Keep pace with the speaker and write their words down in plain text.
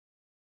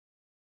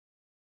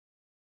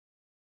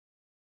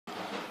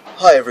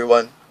Hi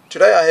everyone,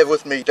 today I have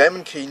with me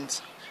Damon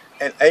Keynes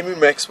and Amy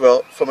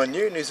Maxwell from a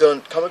new New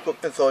Zealand comic book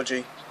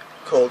anthology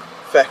called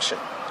Faction.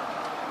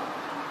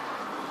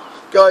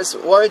 Guys,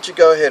 why don't you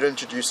go ahead and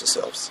introduce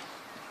yourselves?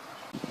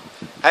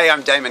 Hey,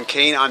 I'm Damon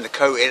Keane. I'm the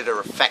co-editor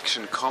of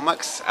Faction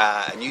Comics,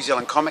 a New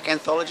Zealand comic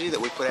anthology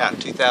that we put out in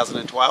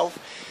 2012,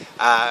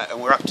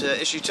 and we're up to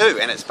issue 2,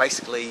 and it's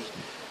basically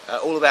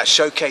all about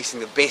showcasing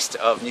the best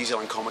of New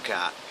Zealand comic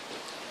art.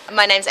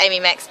 My name's Amy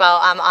Maxwell.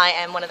 I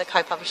am one of the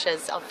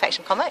co-publishers of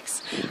Faction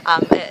Comics.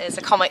 It is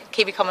a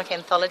Kiwi comic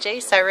anthology,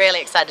 so really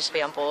excited to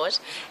be on board.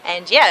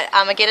 And yeah,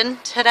 Armageddon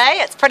today,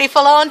 it's pretty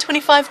full on,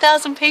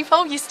 25,000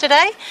 people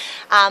yesterday.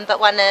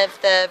 But one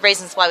of the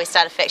reasons why we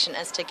started Faction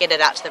is to get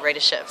it out to the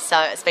readership. So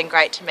it's been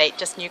great to meet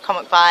just new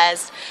comic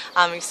buyers.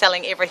 We're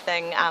selling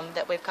everything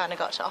that we've kind of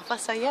got to offer,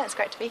 so yeah, it's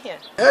great to be here.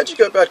 How did you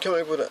go about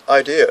coming up with an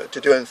idea to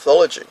do an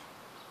anthology?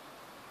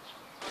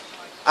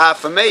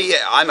 For me,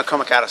 I'm a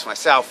comic artist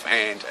myself,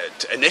 and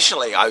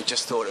initially I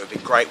just thought it would be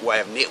a great way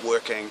of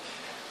networking.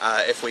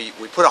 If we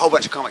put a whole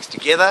bunch of comics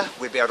together,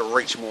 we'd be able to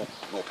reach more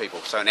people.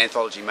 So an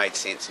anthology made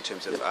sense in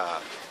terms of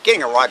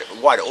getting a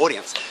wider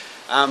audience.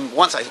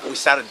 Once we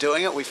started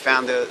doing it, we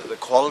found the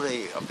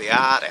quality of the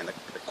art and the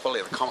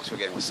quality of the comics we were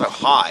getting was so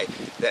high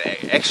that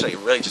it actually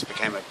really just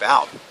became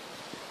about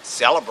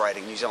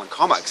celebrating New Zealand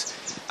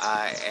comics.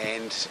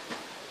 And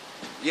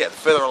yeah, the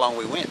further along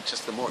we went,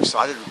 just the more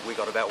excited we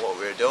got about what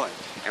we were doing.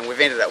 And we've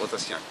ended up with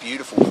this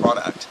beautiful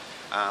product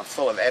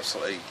full of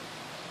absolutely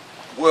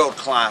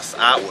world-class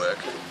artwork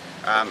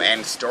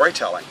and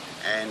storytelling.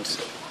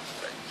 And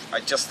I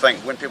just think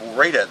when people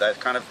read it, they're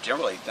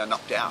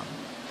knocked out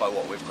by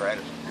what we've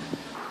created.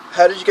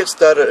 How did you get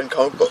started in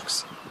comic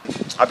books?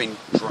 I've been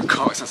drawing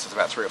comics since I was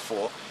about 3 or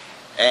 4.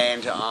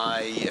 And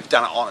I have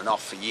done it on and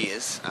off for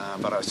years,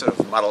 but I sort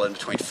of muddle in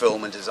between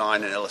film and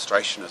design and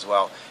illustration as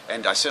well.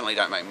 And I certainly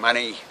don't make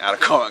money out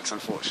of comics,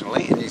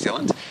 unfortunately, in New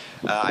Zealand.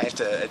 I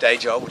have a day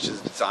job, which is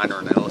a designer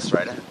and an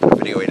illustrator,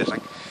 video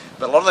editing.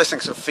 But a lot of those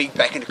things sort of feed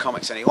back into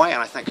comics anyway,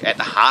 and I think at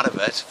the heart of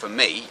it, for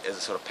me, is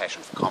a sort of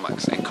passion for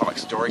comics and comic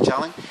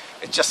storytelling.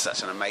 It's just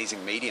such an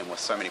amazing medium with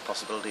so many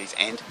possibilities,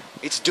 and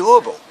it's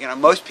doable. You know,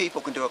 most people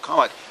can do a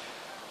comic.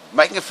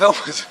 Making a film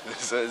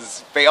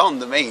is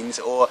beyond the means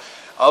of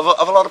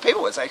a lot of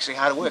people. It's actually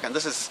hard work, and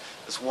this is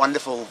this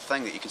wonderful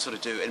thing that you can sort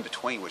of do in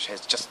between, which has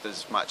just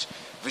as much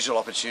visual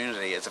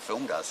opportunity as a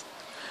film does.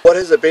 What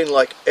has it been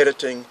like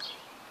editing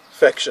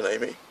Faction,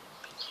 Amy?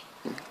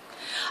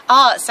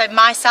 Oh, so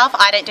myself,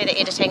 I don't do the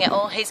editing at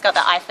all. He's got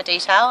the eye for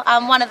detail.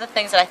 One of the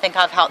things that I think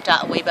I've helped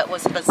out a wee bit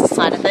was the business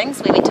side of things.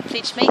 We went to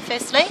Pledge Me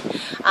firstly,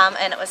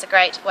 and it was a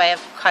great way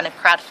of kind of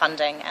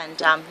crowdfunding,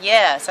 and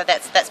yeah, so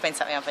that's been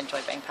something I've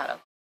enjoyed being part of.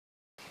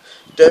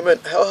 Damon,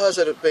 how has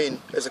it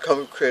been as a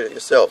comic creator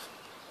yourself,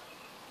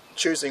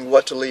 choosing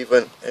what to leave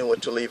in and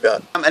what to leave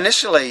out?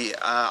 Initially,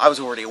 I was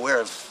already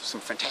aware of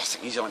some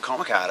fantastic New Zealand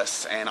comic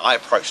artists, and I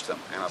approached them,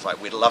 and I was like,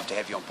 we'd love to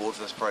have you on board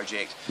for this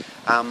project.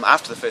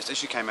 After the first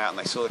issue came out and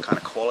they saw the kind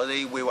of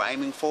quality we were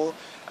aiming for,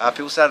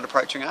 people started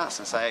approaching us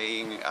and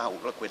saying, oh,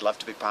 look, we'd love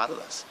to be part of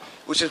this,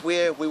 which is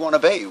where we want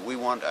to be. We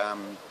want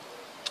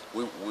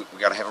we're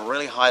going to have a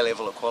really high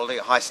level of quality,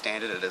 a high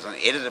standard. It is an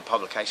edited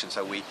publication,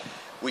 so we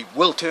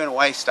will turn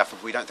away stuff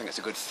if we don't think it's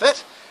a good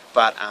fit,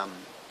 but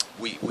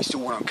we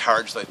still want to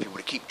encourage those people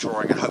to keep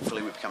drawing, and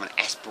hopefully we become an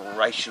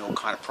aspirational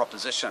kind of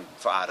proposition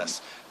for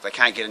artists. If they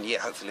can't get in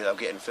yet, hopefully they'll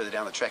get in further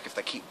down the track if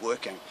they keep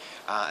working,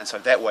 and so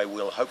that way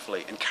we'll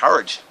hopefully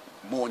encourage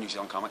more New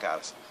Zealand comic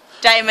artists.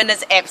 Damon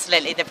is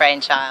absolutely the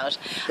brainchild.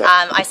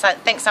 I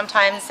think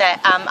sometimes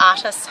that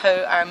artists who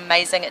are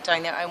amazing at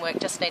doing their own work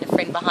just need a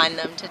friend behind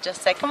them to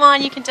just say, come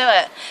on, you can do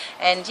it.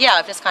 And yeah,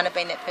 I've just kind of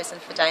been that person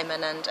for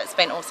Damon, and it's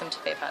been awesome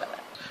to be a part of it.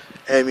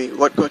 Amy,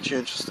 what got you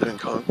interested in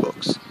comic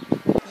books?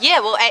 Yeah,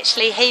 well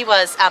actually he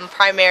was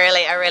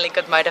primarily a really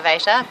good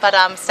motivator, but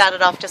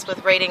started off just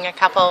with reading a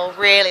couple,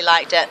 really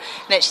liked it,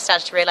 and actually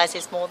started to realise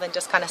there's more than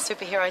just kind of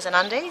superheroes and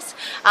undies.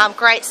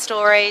 Great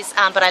stories,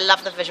 but I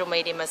love the visual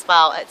medium as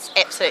well. It's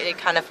absolutely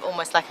kind of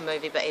almost like a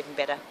movie, but even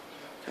better.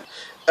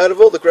 Out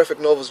of all the graphic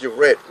novels you've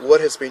read,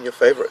 what has been your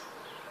favourite?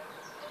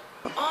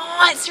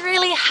 Oh, it's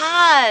really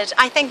hard.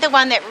 I think the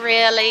one that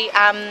really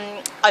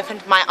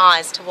opened my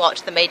eyes to what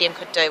the medium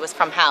could do was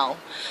From Hell.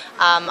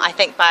 I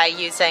think by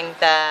using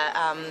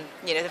the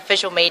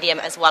visual medium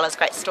as well as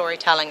great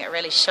storytelling, it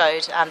really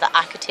showed the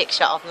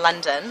architecture of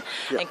London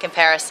in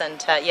comparison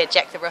to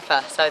Jack the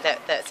Ripper. So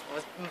that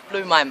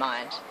blew my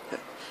mind.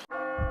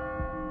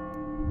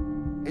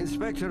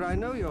 Inspector, I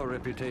know your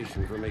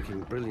reputation for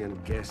making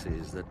brilliant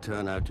guesses that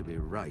turn out to be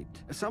right.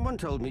 Someone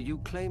told me you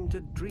claim to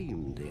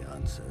dream the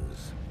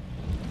answers.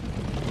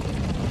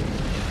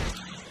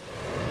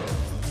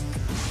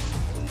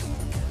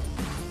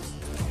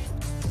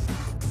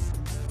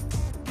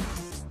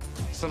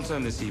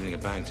 Sometime this evening, a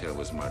bangtail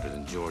was murdered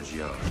in George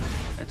Yard.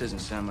 That doesn't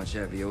sound much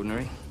out of the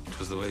ordinary. It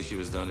was the way she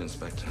was done,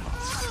 Inspector.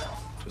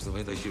 It was the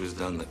way that she was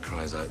done that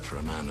cries out for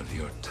a man of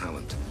your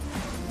talent.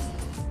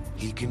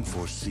 He can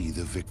foresee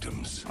the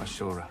victims. I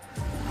saw her.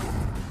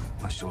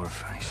 I saw her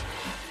face.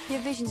 Your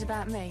vision's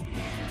about me.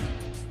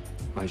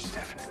 Most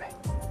definitely.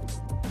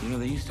 You know,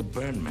 they used to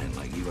burn men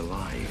like you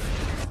alive.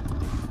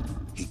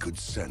 He could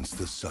sense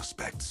the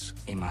suspects.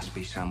 It must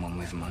be someone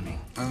with money.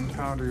 And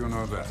how do you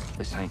know that?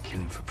 This ain't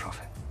killing for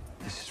profit.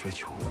 This is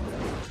ritual.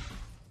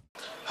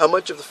 How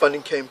much of the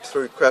funding came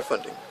through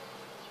crowdfunding?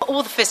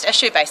 All the first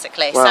issue,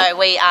 basically. Wow. So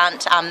we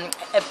aren't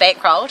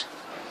bankrolled.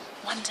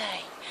 One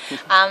day.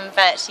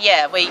 But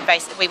yeah, we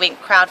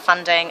went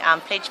crowdfunding.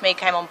 Pledge Me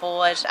came on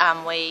board.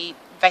 We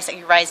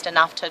basically raised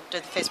enough to do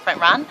the first print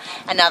run,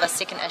 and now the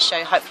second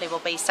issue hopefully will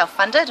be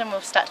self-funded and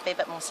will start to be a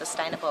bit more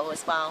sustainable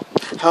as well.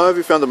 How have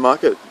you found the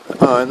market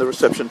and the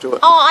reception to it?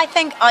 Oh, I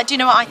think do you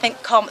know what I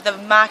think? The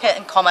market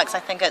in comics,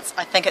 I think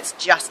it's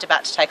just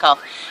about to take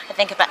off. I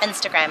think about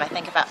Instagram. I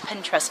think about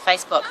Pinterest,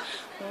 Facebook.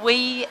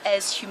 We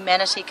as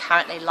humanity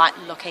currently like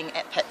looking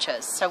at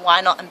pictures, so why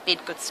not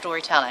embed good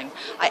storytelling?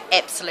 I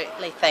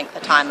absolutely think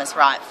the time is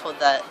right for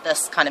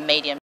this kind of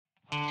medium.